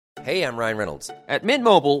Hey, I'm Ryan Reynolds. At Mint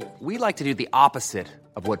Mobile, we like to do the opposite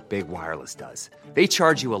of what Big Wireless does. They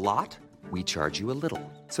charge you a lot, we charge you a little.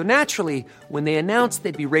 So naturally, when they announced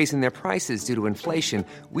they'd be raising their prices due to inflation,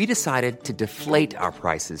 we decided to deflate our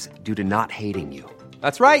prices due to not hating you.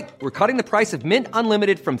 That's right. We're cutting the price of Mint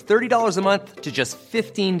Unlimited from $30 a month to just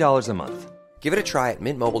 $15 a month. Give it a try at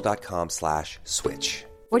mintmobile.com/switch.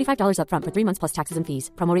 $45 up front for 3 months plus taxes and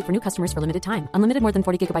fees. Promo rate for new customers for limited time. Unlimited more than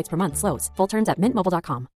 40 gigabytes per month. Slows full terms at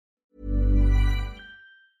mintmobile.com.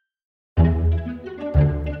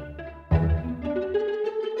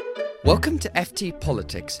 Welcome to FT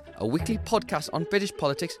Politics, a weekly podcast on British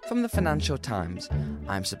politics from the Financial Times.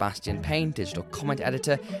 I'm Sebastian Payne, digital comment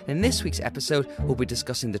editor, and in this week's episode we'll be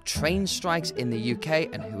discussing the train strikes in the UK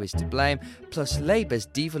and who is to blame, plus Labour's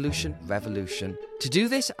devolution revolution. To do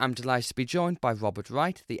this, I'm delighted to be joined by Robert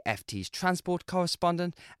Wright, the FT's transport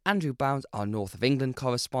correspondent, Andrew Bounds, our North of England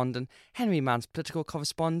correspondent, Henry Mann's political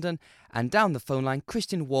correspondent, and down the phone line,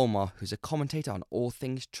 Christian Wolmar, who's a commentator on all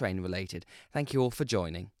things train related. Thank you all for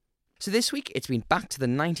joining. So this week, it's been back to the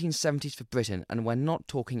 1970s for Britain, and we're not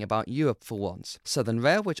talking about Europe for once. Southern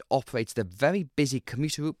Rail, which operates the very busy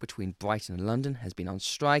commuter route between Brighton and London, has been on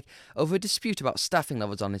strike over a dispute about staffing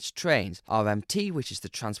levels on its trains. RMT, which is the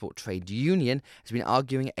Transport Trade Union, has been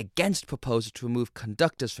arguing against proposals to remove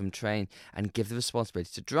conductors from trains and give the responsibility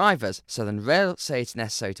to drivers. Southern Rail say it's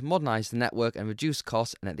necessary to modernise the network and reduce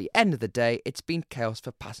costs, and at the end of the day, it's been chaos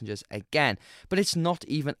for passengers again. But it's not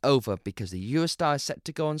even over, because the Eurostar is set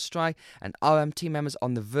to go on strike, and RMT members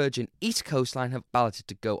on the Virgin East Coast Line have balloted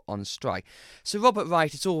to go on strike. So Robert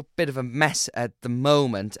Wright, it's all a bit of a mess at the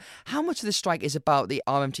moment. How much of the strike is about the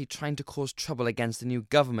RMT trying to cause trouble against the new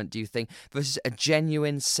government, do you think, versus a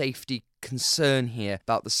genuine safety concern here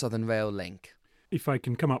about the Southern Rail link? If I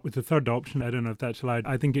can come up with a third option, I don't know if that's allowed.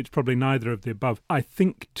 I think it's probably neither of the above. I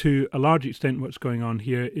think to a large extent what's going on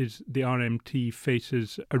here is the RMT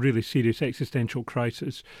faces a really serious existential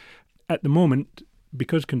crisis. At the moment,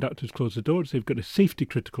 because conductors close the doors, they've got a safety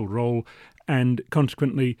critical role, and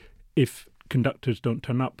consequently, if conductors don't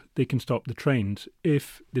turn up, they can stop the trains.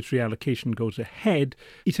 If this reallocation goes ahead,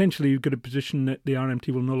 essentially you've got a position that the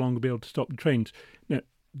RMT will no longer be able to stop the trains. Now,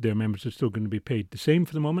 their members are still going to be paid the same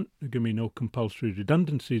for the moment. There are going to be no compulsory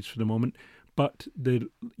redundancies for the moment, but the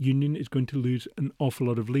union is going to lose an awful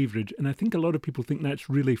lot of leverage. And I think a lot of people think that's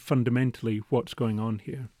really fundamentally what's going on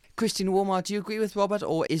here. Christian Wolmar, do you agree with Robert,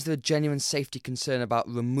 or is there a genuine safety concern about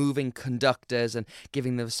removing conductors and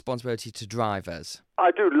giving the responsibility to drivers?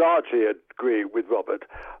 I do largely agree with Robert,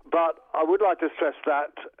 but I would like to stress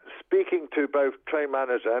that speaking to both train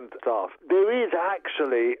managers and staff, there is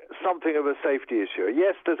actually something of a safety issue.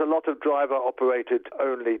 Yes, there's a lot of driver-operated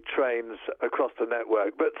only trains across the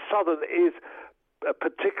network, but Southern is a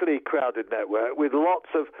particularly crowded network with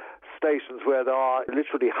lots of stations where there are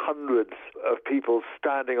literally hundreds of people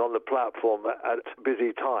standing on the platform at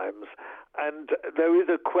busy times. And there is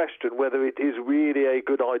a question whether it is really a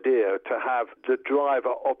good idea to have the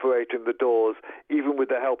driver operating the doors, even with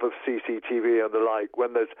the help of CCTV and the like,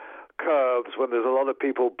 when there's curves, when there's a lot of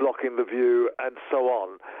people blocking the view, and so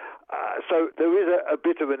on. So there is a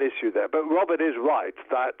bit of an issue there. But Robert is right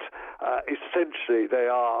that essentially they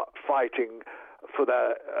are fighting for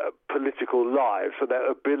their political lives, for their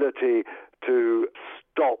ability to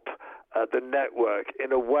stop the network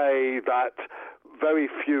in a way that very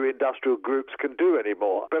few industrial groups can do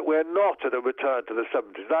anymore. But we're not at a return to the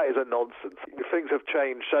 70s. That is a nonsense. Things have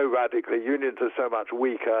changed so radically. Unions are so much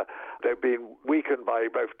weaker. They've been weakened by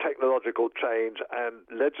both technological change and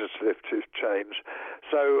legislative change.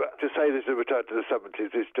 So to say this is a return to the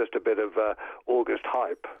 70s is just a bit of August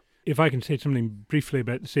hype. If I can say something briefly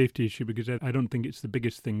about the safety issue, because I don't think it's the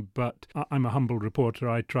biggest thing, but I'm a humble reporter.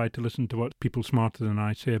 I try to listen to what people smarter than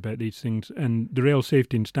I say about these things. And the Rail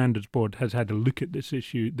Safety and Standards Board has had a look at this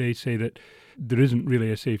issue. They say that there isn't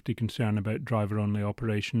really a safety concern about driver-only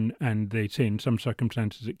operation, and they say in some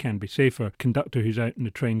circumstances it can be safer. Conductor who's out in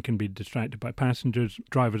the train can be distracted by passengers.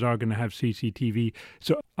 Drivers are going to have CCTV.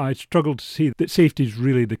 So I struggle to see that safety is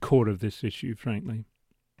really the core of this issue, frankly.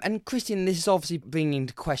 And Christian, this is obviously bringing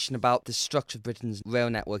into question about the structure of Britain's rail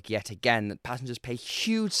network yet again, that passengers pay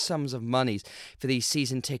huge sums of money for these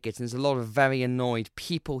season tickets, and there's a lot of very annoyed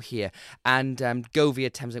people here. And Govia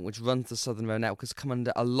Thameslink, which runs the Southern Rail network, has come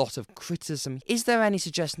under a lot of criticism. Is there any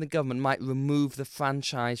suggestion the government might remove the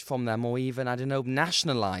franchise from them, or even, I don't know,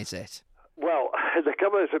 nationalise it? Well, the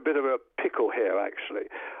government is a bit of a pickle here, actually,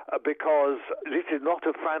 because this is not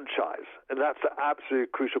a franchise, and that's the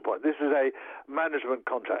absolute crucial point. This is a management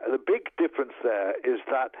contract. And the big difference there is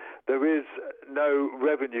that there is no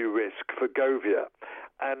revenue risk for Govia.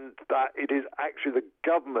 and that it is actually the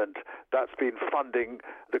government that's been funding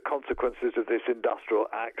the consequences of this industrial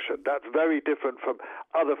action. That's very different from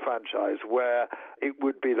other franchise where it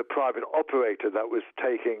would be the private operator that was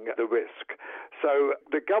taking the risk. So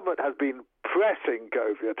the government has been pressing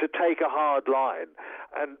Govia to take a hard line,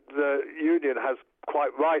 and the union has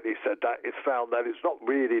quite rightly said that it's found that it's not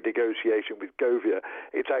really negotiation with Govia,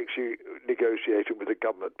 it's actually negotiating with the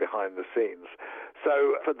government behind the scenes.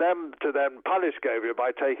 So for them to then punish Govia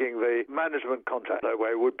by taking the management contract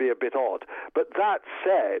away would be a bit odd. But that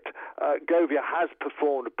said, Govia has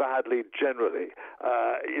performed badly generally.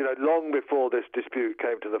 Long before this dispute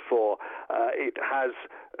came to the fore, it has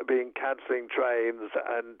been cancelling trains,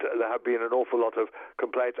 and there have been an awful lot of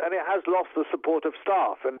complaints, and it has lost the support of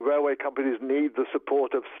staff, and railway companies need the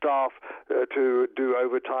support of staff to do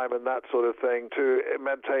overtime and that sort of thing to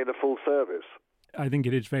maintain a full service. I think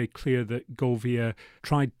it is very clear that Govia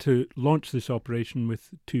tried to launch this operation with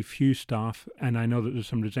too few staff, and I know that there's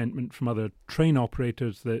some resentment from other train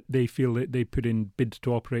operators that they feel that they put in bids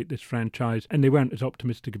to operate this franchise and they weren't as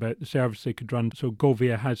optimistic about the service they could run. So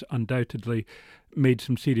Govia has undoubtedly made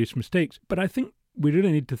some serious mistakes. But I think we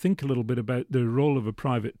really need to think a little bit about the role of a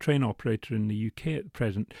private train operator in the UK at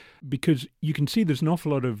present, because you can see there's an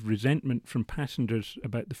awful lot of resentment from passengers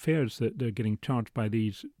about the fares that they're getting charged by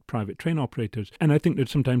these private train operators. And I think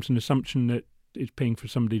there's sometimes an assumption that it's paying for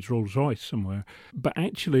somebody's Rolls Royce somewhere. But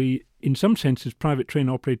actually, in some senses, private train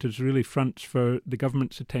operators are really fronts for the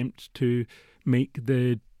government's attempts to make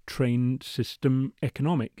the train system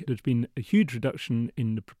economic. There's been a huge reduction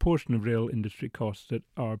in the proportion of rail industry costs that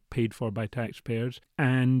are paid for by taxpayers,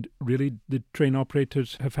 and really the train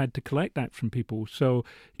operators have had to collect that from people. So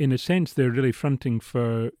in a sense, they're really fronting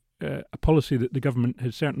for a policy that the government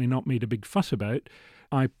has certainly not made a big fuss about.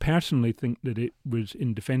 I personally think that it was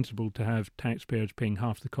indefensible to have taxpayers paying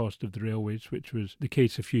half the cost of the railways, which was the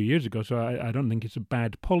case a few years ago. So I don't think it's a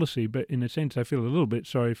bad policy, but in a sense I feel a little bit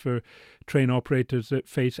sorry for train operators that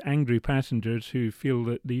face angry passengers who feel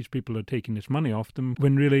that these people are taking this money off them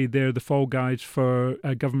when really they're the fall guys for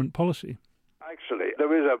a government policy. Actually,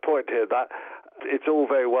 there is a point here that it's all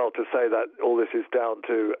very well to say that all this is down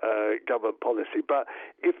to government policy, but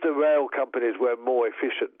if the rail companies were more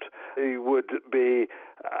efficient, they would be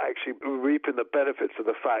actually reaping the benefits of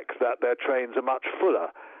the fact that their trains are much fuller,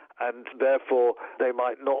 and therefore they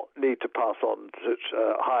might not need to pass on such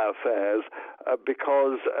higher fares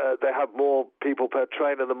because they have more people per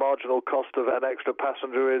train and the marginal cost of an extra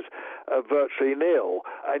passenger is virtually nil.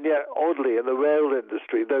 And yet, oddly, in the rail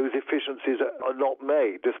industry, those efficiencies are not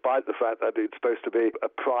made, despite the fact that it's supposed to be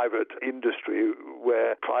a private industry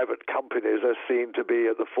where private companies are seen to be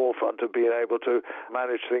at the forefront of being able to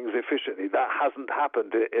manage things efficiently. That hasn't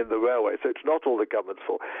happened in the railway, so it's not all the government's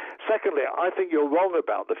fault. Secondly, I think you're wrong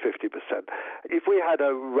about the 50%. If we had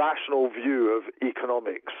a rational view of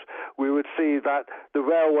economics, we would see that the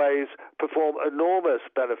railways perform enormous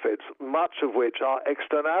benefits, much of which are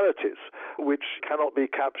externalities, which cannot be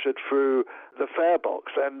captured through the fare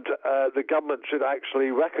box. And the government should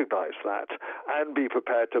actually recognise that and be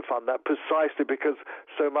prepared to fund that, precisely because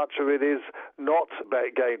so much of it is not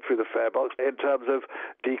gained through the fare box in terms of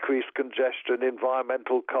decreased congestion,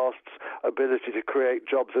 environmental costs, ability to create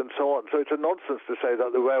jobs and so on. So it's a nonsense to say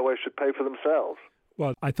that the railways should pay for themselves.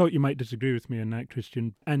 Well, I thought you might disagree with me on that,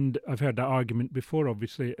 Christian, and I've heard that argument before,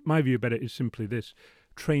 obviously. My view about it is simply this.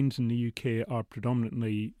 Trains in the UK are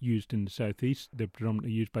predominantly used in the southeast. They're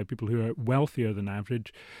predominantly used by people who are wealthier than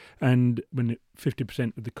average. And when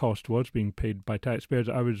 50% of the cost was being paid by taxpayers,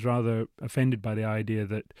 I was rather offended by the idea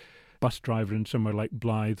that bus driver in somewhere like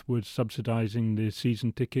Blythe was subsidising the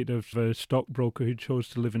season ticket of a stockbroker who chose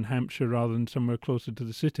to live in Hampshire rather than somewhere closer to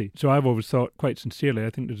the city. So I've always thought, quite sincerely, I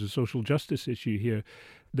think there's a social justice issue here,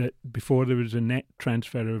 that before there was a net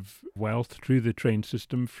transfer of wealth through the train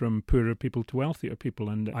system from poorer people to wealthier people,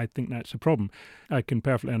 and I think that's a problem. I can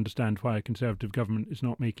perfectly understand why a Conservative government is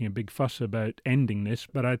not making a big fuss about ending this,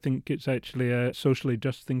 but I think it's actually a socially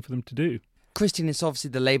just thing for them to do. Christian, it's obviously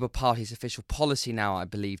the Labour Party's official policy now, I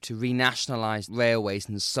believe, to renationalise railways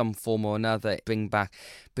in some form or another. Bring back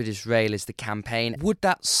British Rail is the campaign. Would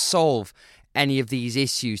that solve any of these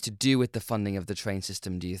issues to do with the funding of the train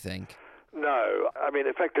system, do you think? No. I mean,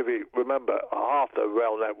 effectively, remember, half the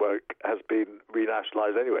rail network has been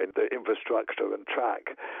renationalised anyway. The infrastructure and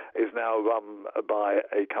track is now run by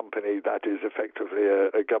a company that is effectively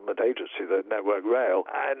a government agency, the Network Rail,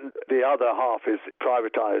 and the other half is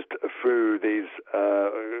privatised through these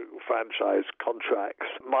franchise contracts.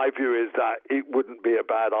 My view is that it wouldn't be a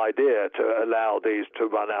bad idea to allow these to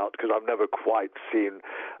run out, because I've never quite seen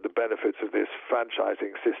the benefits of this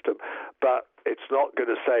franchising system. But It's not going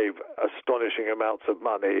to save astonishing amounts of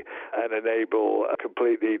money and enable a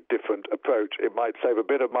completely different approach. It might save a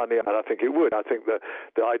bit of money, and I think it would. I think the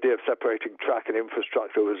idea of separating track and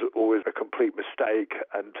infrastructure was always a complete mistake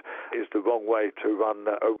and is the wrong way to run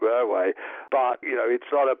a railway. But,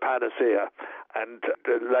 it's not a panacea. And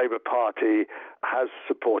the Labour Party has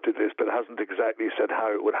supported this, but hasn't exactly said how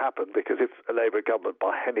it would happen, because if a Labour government,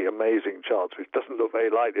 by any amazing chance, which doesn't look very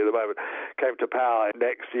likely at the moment, came to power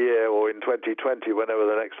next year or in 2020, whenever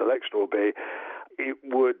the next election will be, it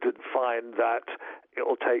would find that it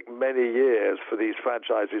will take many years for these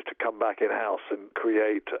franchises to come back in-house and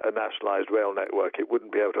create a nationalised rail network. It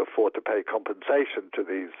wouldn't be able to afford to pay compensation to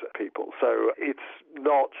these people. So it's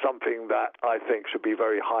not something that I think should be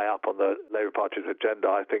very high up on the Labour Party's agenda.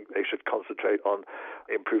 I think they should concentrate on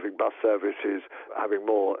improving bus services, having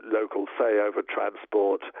more local say over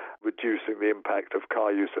transport, reducing the impact of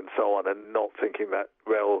car use and so on, and not thinking that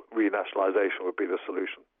rail renationalisation would be the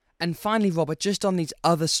solution. And finally, Robert, just on these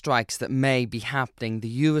other strikes that may be happening,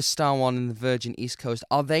 the Eurostar one in the Virgin East Coast,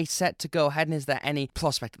 are they set to go ahead, and is there any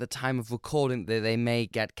prospect at the time of recording that they may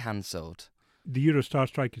get cancelled? The Eurostar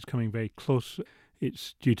strike is coming very close.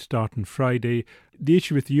 It's due to start on Friday. The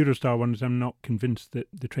issue with the Eurostar one is I'm not convinced that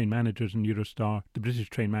the train managers in Eurostar, the British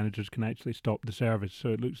train managers, can actually stop the service. So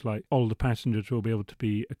it looks like all the passengers will be able to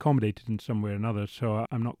be accommodated in some way or another. So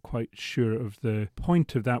I'm not quite sure of the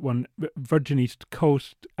point of that one. Virgin East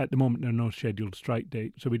Coast, at the moment, there are no scheduled strike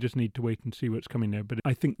date. So we just need to wait and see what's coming there. But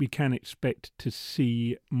I think we can expect to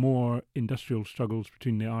see more industrial struggles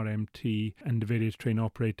between the RMT and the various train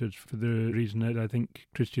operators, for the reason that I think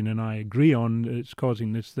Christian and I agree on. It's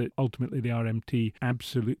causing this, that ultimately the RMT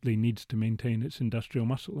absolutely needs to maintain its industrial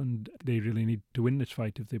muscle, and they really need to win this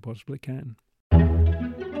fight if they possibly can.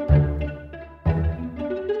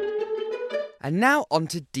 And now on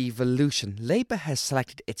to devolution. Labour has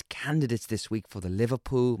selected its candidates this week for the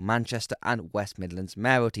Liverpool, Manchester and West Midlands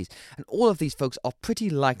mayoralties, and all of these folks are pretty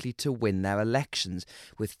likely to win their elections,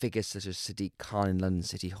 with figures such as Sadiq Khan in London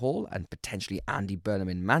City Hall and potentially Andy Burnham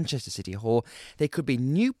in Manchester City Hall. They could be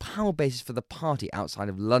new power bases for the party outside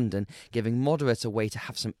of London, giving moderates a way to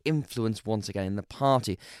have some influence once again in the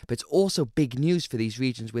party. But it's also big news for these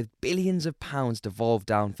regions, with billions of pounds devolved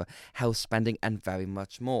down for health spending and very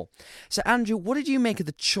much more. So Andrew, what did you make of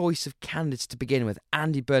the choice of candidates to begin with?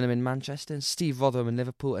 Andy Burnham in Manchester, and Steve Rotherham in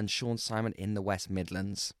Liverpool, and Sean Simon in the West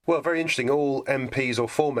Midlands. Well, very interesting. All MPs or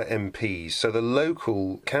former MPs. So the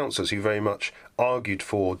local councillors who very much argued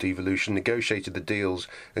for devolution, negotiated the deals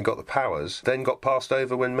and got the powers, then got passed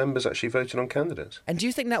over when members actually voted on candidates. And do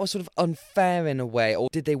you think that was sort of unfair in a way, or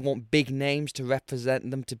did they want big names to represent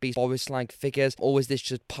them, to be Boris-like figures, or was this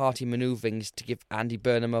just party manoeuvrings to give Andy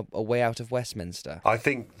Burnham a way out of Westminster? I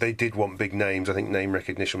think they did want big names. I think name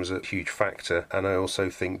recognition was a huge factor, and I also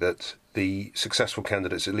think that the successful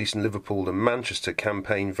candidates, at least in Liverpool and Manchester,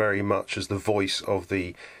 campaigned very much as the voice of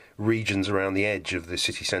the regions around the edge of the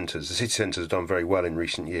city centres. The city centres have done very well in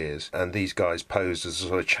recent years, and these guys posed as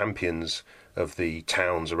sort of champions of the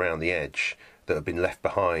towns around the edge that have been left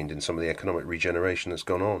behind in some of the economic regeneration that's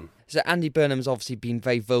gone on. So Andy Burnham's obviously been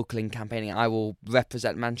very vocal in campaigning. I will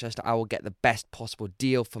represent Manchester. I will get the best possible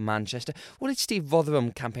deal for Manchester. What did Steve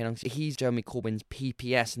Rotherham campaign on? He's Jeremy Corbyn's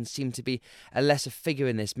PPS and seemed to be a lesser figure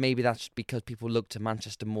in this. Maybe that's because people look to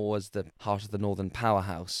Manchester more as the heart of the northern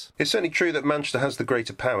powerhouse. It's certainly true that Manchester has the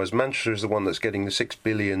greater powers. Manchester is the one that's getting the £6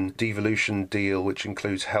 billion devolution deal, which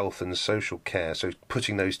includes health and social care, so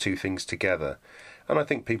putting those two things together. And I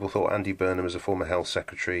think people thought Andy Burnham, as a former health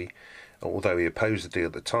secretary, although he opposed the deal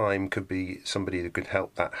at the time, could be somebody that could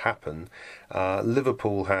help that happen.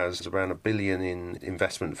 Liverpool has around £1 billion in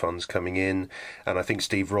investment funds coming in, and I think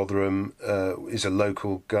Steve Rotherham is a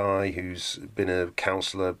local guy who's been a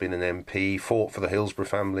councillor, been an MP, fought for the Hillsborough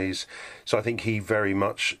families. So I think he very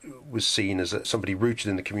much was seen as somebody rooted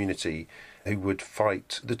in the community who would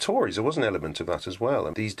fight the Tories. There was an element of that as well.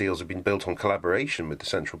 And these deals have been built on collaboration with the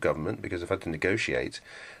central government because they've had to negotiate.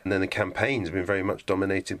 And then the campaigns have been very much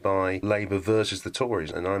dominated by Labour versus the Tories.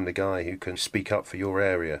 And I'm the guy who can speak up for your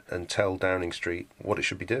area and tell Downing Street what it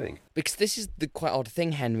should be doing. Because this is the quite odd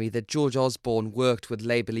thing, Henry, that George Osborne worked with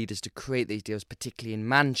Labour leaders to create these deals, particularly in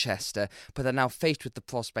Manchester, but they're now faced with the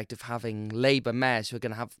prospect of having Labour mayors who are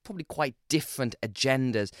going to have probably quite different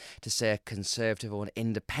agendas to, say, a Conservative or an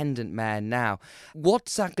independent mayor now.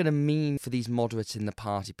 What's that going to mean for these moderates in the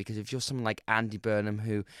party? Because if you're someone like Andy Burnham,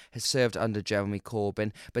 who has served under Jeremy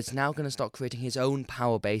Corbyn, but is now going to start creating his own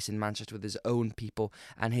power base in Manchester with his own people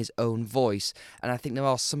and his own voice. And I think there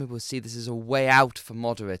are some people who see this as a way out for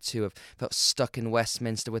moderates who have felt stuck in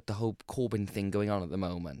Westminster with the whole Corbyn thing going on at the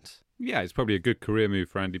moment. Yeah, it's probably a good career move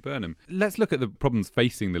for Andy Burnham. Let's look at the problems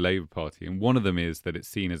facing the Labour Party. And one of them is that it's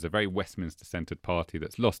seen as a very Westminster-centred party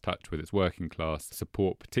that's lost touch with its working class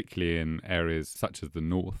support, particularly in areas such as the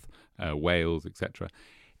North, Wales, etc.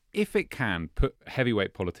 If it can put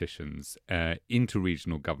heavyweight politicians into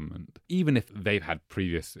regional government, even if they've had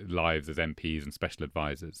previous lives as MPs and special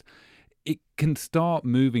advisors, it can start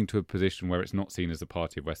moving to a position where it's not seen as a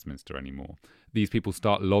party of Westminster anymore. These people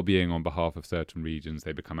start lobbying on behalf of certain regions,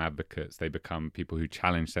 they become advocates, they become people who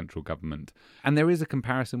challenge central government. And there is a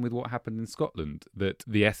comparison with what happened in Scotland, that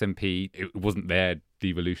the SNP, it wasn't their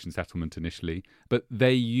devolution settlement initially, but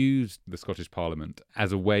they used the Scottish Parliament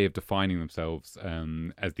as a way of defining themselves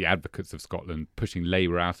as the advocates of Scotland, pushing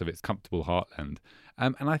Labour out of its comfortable heartland.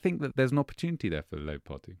 And I think that there's an opportunity there for the Labour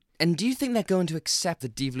Party. And do you think they're going to accept the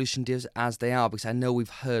devolution deals as they are? Because I know we've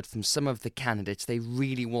heard from some of the candidates, they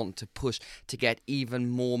really want to push to get even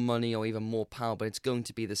more money or even more power, but it's going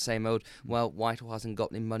to be the same old, well, Whitehall hasn't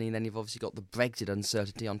got any money, and then you've obviously got the Brexit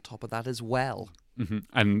uncertainty on top of that as well. Mm-hmm.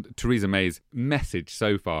 And Theresa May's message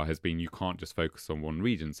so far has been you can't just focus on one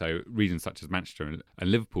region. So regions such as Manchester and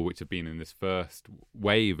Liverpool, which have been in this first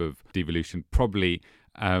wave of devolution, probably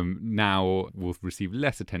now will receive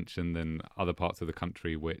less attention than other parts of the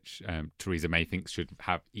country, which Theresa May thinks should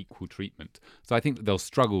have equal treatment. So I think that they'll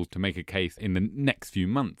struggle to make a case in the next few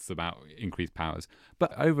months about increased powers.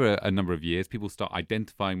 But over a number of years, people start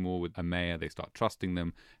identifying more with a mayor, they start trusting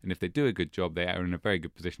them, and if they do a good job, they are in a very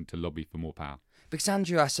good position to lobby for more power. Because,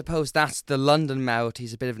 Andrew, I suppose that's the London mayoralty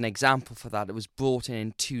is a bit of an example for that. It was brought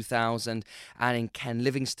in 2000, and in Ken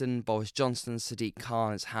Livingstone, Boris Johnson, Sadiq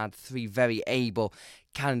Khan has had three very able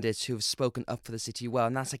candidates who have spoken up for the city well,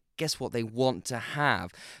 and that's, I guess, what they want to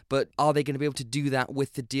have. But are they going to be able to do that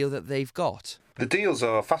with the deal that they've got? The deals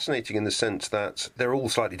are fascinating in the sense that they're all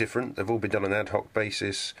slightly different. They've all been done on an ad hoc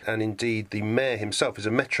basis. And indeed, the mayor himself is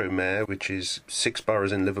a metro mayor, which is 6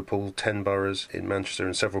 boroughs in Liverpool, 10 boroughs in Manchester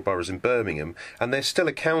and several boroughs in Birmingham. And they're still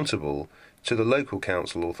accountable to the local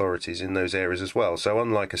council authorities in those areas as well. So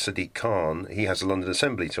unlike a Sadiq Khan, he has a London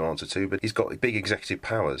Assembly to answer to, but he's got big executive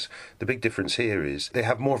powers. The big difference here is they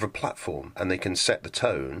have more of a platform and they can set the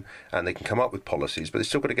tone and they can come up with policies, but they've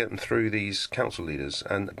still got to get them through these council leaders,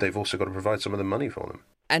 and they've also got to provide some of the money for them.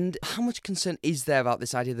 And how much concern is there about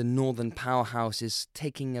this idea the Northern Powerhouse is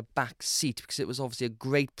taking a back seat? Because it was obviously a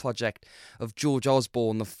great project of George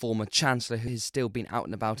Osborne, the former Chancellor, who has still been out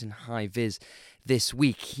and about in high vis this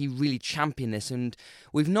week. He really championed this, and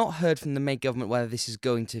we've not heard from the May government whether this is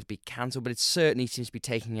going to be cancelled, but it certainly seems to be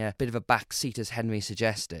taking a bit of a back seat, as Henry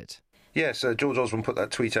suggested. Yes, George Osborne put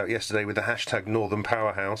that tweet out yesterday with the hashtag Northern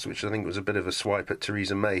Powerhouse, which I think was a bit of a swipe at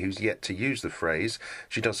Theresa May, who's yet to use the phrase.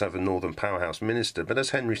 She does have a Northern Powerhouse minister, but as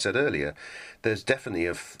Henry said earlier, there's definitely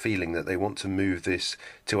a feeling that they want to move this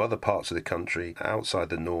to other parts of the country outside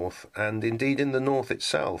the North, and indeed in the North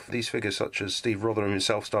itself. These figures such as Steve Rotherham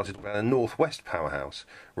himself started about a Northwest Powerhouse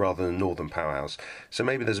rather than a Northern Powerhouse. So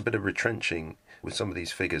maybe there's a bit of retrenching with some of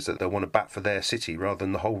these figures that they'll want to bat for their city rather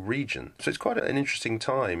than the whole region. So it's quite an interesting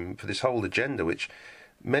time for this whole agenda, which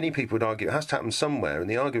many people would argue it has to happen somewhere, and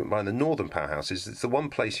the argument by the Northern Powerhouse is it's the one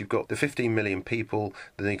place you've got the 15 million people,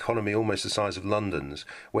 the economy almost the size of London's,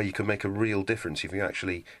 where you can make a real difference if you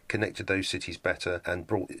actually connected those cities better and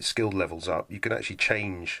brought skilled levels up. You can actually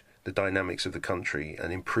change the dynamics of the country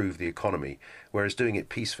and improve the economy, whereas doing it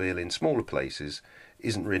piecemeal in smaller places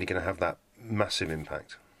isn't really going to have that massive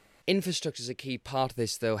impact. Infrastructure is a key part of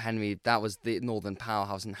this, though, Henry. That was the Northern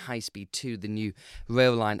Powerhouse, and High Speed 2, the new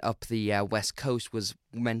rail line up the west coast, was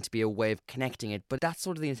meant to be a way of connecting it. But that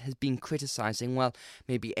sort of thing has been criticising, well,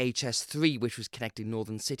 maybe HS3, which was connecting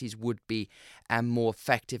northern cities, would be a more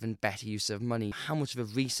effective and better use of money. How much of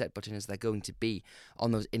a reset button is there going to be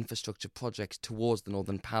on those infrastructure projects towards the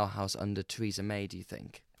Northern Powerhouse under Theresa May, do you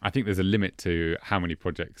think? I think there's a limit to how many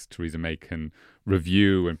projects Theresa May can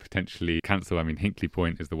review and potentially cancel. I mean, Hinkley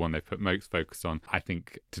Point is the one they've put most focus on. I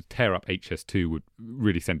think to tear up HS2 would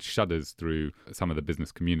really send shudders through some of the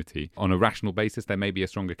business community. On a rational basis, there may be a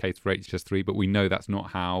stronger case for HS3, but we know that's not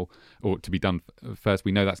how, or to be done first,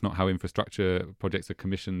 we know that's not how infrastructure projects are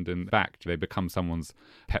commissioned and backed. They become someone's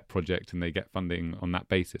pet project and they get funding on that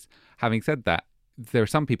basis. Having said that, there are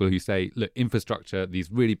some people who say, look, infrastructure,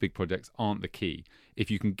 these really big projects aren't the key.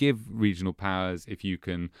 If you can give regional powers, if you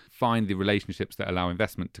can find the relationships that allow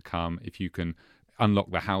investment to come, if you can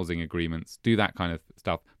unlock the housing agreements, do that kind of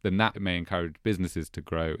stuff, then that may encourage businesses to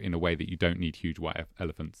grow in a way that you don't need huge white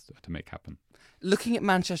elephants to make happen. Looking at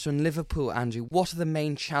Manchester and Liverpool, Andrew, what are the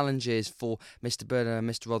main challenges for Mr Burnham and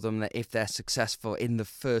Mr Rotherham if they're successful in the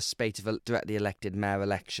first spate of directly elected mayor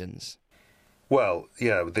elections? Well,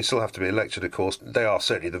 yeah, they still have to be elected, of course. They are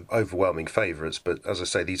certainly the overwhelming favourites, but as I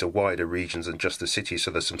say, these are wider regions than just the city, so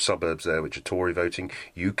there's some suburbs there which are Tory voting.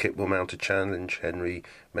 UKIP will mount a challenge. Henry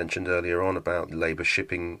mentioned earlier on about Labour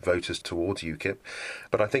shipping voters towards UKIP,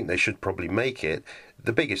 but I think they should probably make it.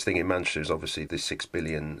 The biggest thing in Manchester is obviously the 6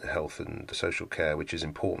 billion health and social care, which is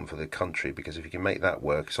important for the country, because if you can make that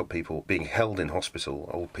work, stop people being held in hospital,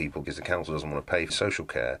 old people, because the council doesn't want to pay for social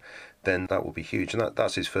care, then that will be huge. And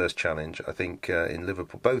that's his first challenge. I think in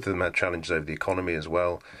Liverpool, both of them had challenges over the economy as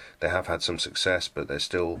well. They have had some success, but they're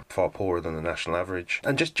still far poorer than the national average.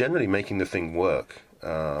 And just generally making the thing work.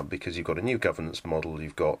 Because you've got a new governance model,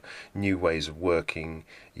 you've got new ways of working,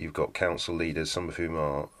 you've got council leaders, some of whom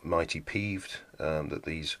are mighty peeved that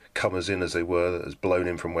these comers in, as they were, that has blown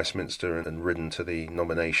in from Westminster and ridden to the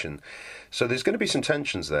nomination. So there's going to be some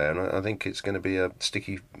tensions there, and I think it's going to be a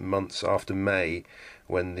sticky months after May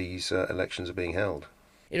when these elections are being held.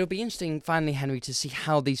 It'll be interesting, finally, Henry, to see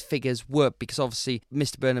how these figures work, because obviously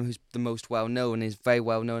Mr Burnham, who's the most well-known, is very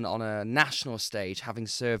well-known on a national stage, having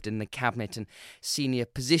served in the cabinet and senior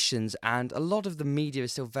positions, and a lot of the media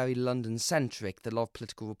is still very London-centric. A lot of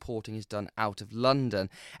political reporting is done out of London,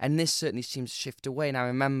 and this certainly seems to shift away. And I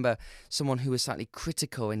remember someone who was slightly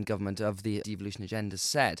critical in government of the devolution agenda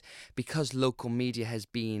said, because local media has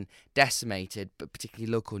been decimated, but particularly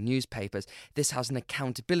local newspapers, this has an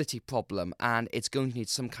accountability problem, and it's going to need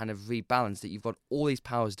some kind of rebalance, that you've got all these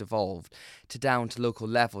powers devolved to down to local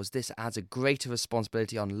levels. This adds a greater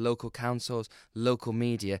responsibility on local councils, local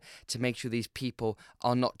media, to make sure these people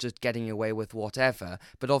are not just getting away with whatever,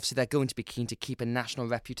 but obviously they're going to be keen to keep a national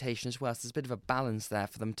reputation as well. So there's a bit of a balance there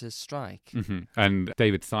for them to strike. Mm-hmm. And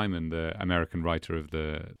David Simon, the American writer of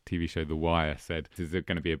the TV show The Wire, said this is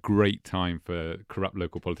going to be a great time for corrupt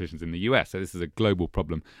local politicians in the US. So this is a global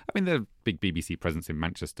problem. I mean, the big BBC presence in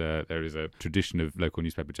Manchester, there is a tradition of local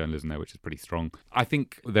newspaper journalism there which is pretty strong. I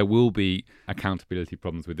think there will be accountability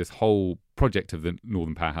problems with this whole project of the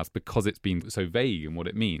Northern Powerhouse because it's been so vague in what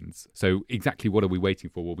it means. So exactly what are we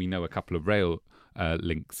waiting for? Well, we know a couple of rail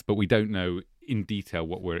links, but we don't know in detail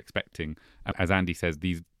what we're expecting. As Andy says,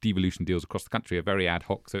 these devolution deals across the country are very ad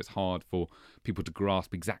hoc, so it's hard for people to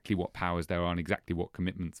grasp exactly what powers there are and exactly what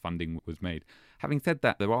commitments funding was made. Having said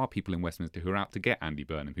that, there are people in Westminster who are out to get Andy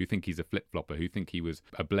Burnham, who think he's a flip-flopper, who think he was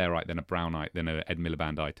a Blairite, then a Brownite, then a Ed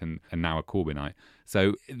Milibandite, and now a Corbynite.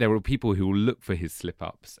 So there are people who will look for his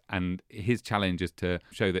slip-ups, and his challenge is to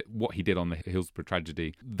show that what he did on the Hillsborough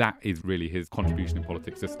tragedy, that is really his contribution in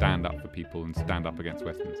politics, to stand up for people and stand up against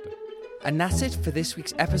Westminster. And that's it for this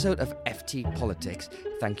week's episode of FT Politics.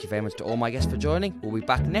 Thank you very much to all my guests for joining. We'll be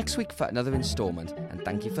back next week for another instalment, and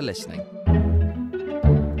thank you for listening.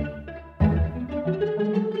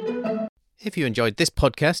 If you enjoyed this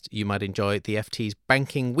podcast, you might enjoy the FT's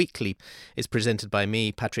Banking Weekly. It's presented by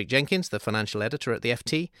me, Patrick Jenkins, the financial editor at the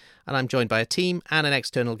FT, and I'm joined by a team and an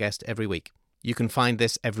external guest every week. You can find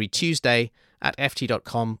this every Tuesday at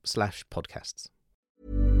ft.com/podcasts.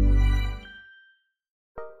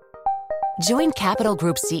 Join Capital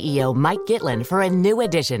Group CEO Mike Gitlin for a new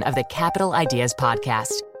edition of the Capital Ideas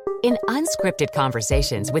Podcast. In unscripted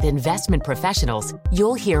conversations with investment professionals,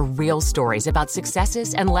 you'll hear real stories about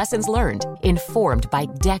successes and lessons learned, informed by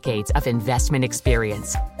decades of investment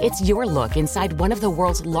experience. It's your look inside one of the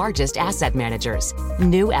world's largest asset managers.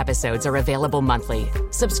 New episodes are available monthly.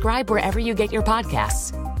 Subscribe wherever you get your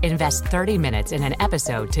podcasts. Invest 30 minutes in an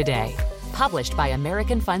episode today. Published by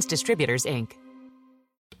American Funds Distributors, Inc.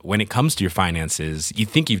 When it comes to your finances, you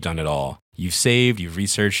think you've done it all. You've saved, you've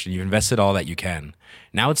researched, and you've invested all that you can.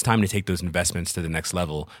 Now it's time to take those investments to the next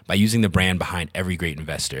level by using the brand behind every great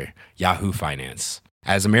investor, Yahoo Finance.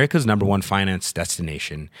 As America's #1 finance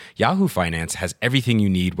destination, Yahoo Finance has everything you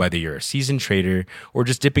need, whether you're a seasoned trader or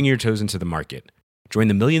just dipping your toes into the market. Join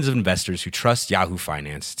the millions of investors who trust Yahoo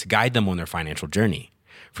Finance to guide them on their financial journey.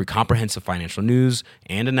 For comprehensive financial news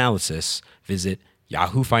and analysis, visit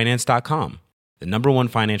yahoofinance.com. The #1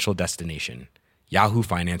 financial destination,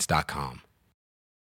 yahoofinance.com.